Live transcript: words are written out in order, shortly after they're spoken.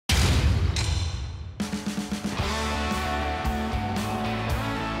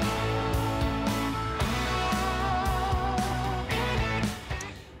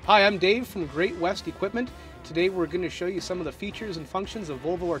Hi, I'm Dave from Great West Equipment. Today we're going to show you some of the features and functions of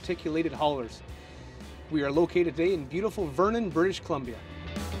Volvo articulated haulers. We are located today in beautiful Vernon, British Columbia.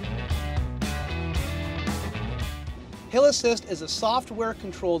 Hill Assist is a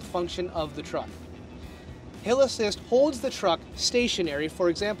software-controlled function of the truck. Hill Assist holds the truck stationary, for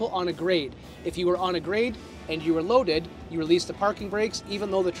example, on a grade. If you were on a grade and you were loaded, you release the parking brakes,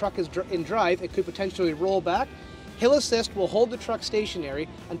 even though the truck is in drive, it could potentially roll back. Hill Assist will hold the truck stationary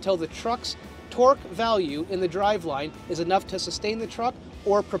until the truck's torque value in the driveline is enough to sustain the truck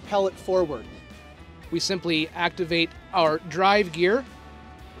or propel it forward. We simply activate our drive gear.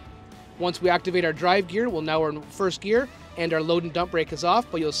 Once we activate our drive gear, well, now we're in first gear and our load and dump brake is off,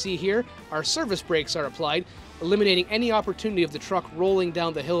 but you'll see here our service brakes are applied, eliminating any opportunity of the truck rolling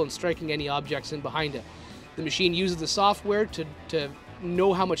down the hill and striking any objects in behind it. The machine uses the software to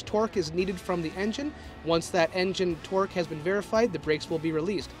know how much torque is needed from the engine. Once that engine torque has been verified, the brakes will be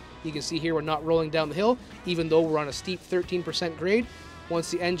released. You can see here we're not rolling down the hill, even though we're on a steep 13% grade.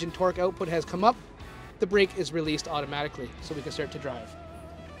 Once the engine torque output has come up, the brake is released automatically, so we can start to drive.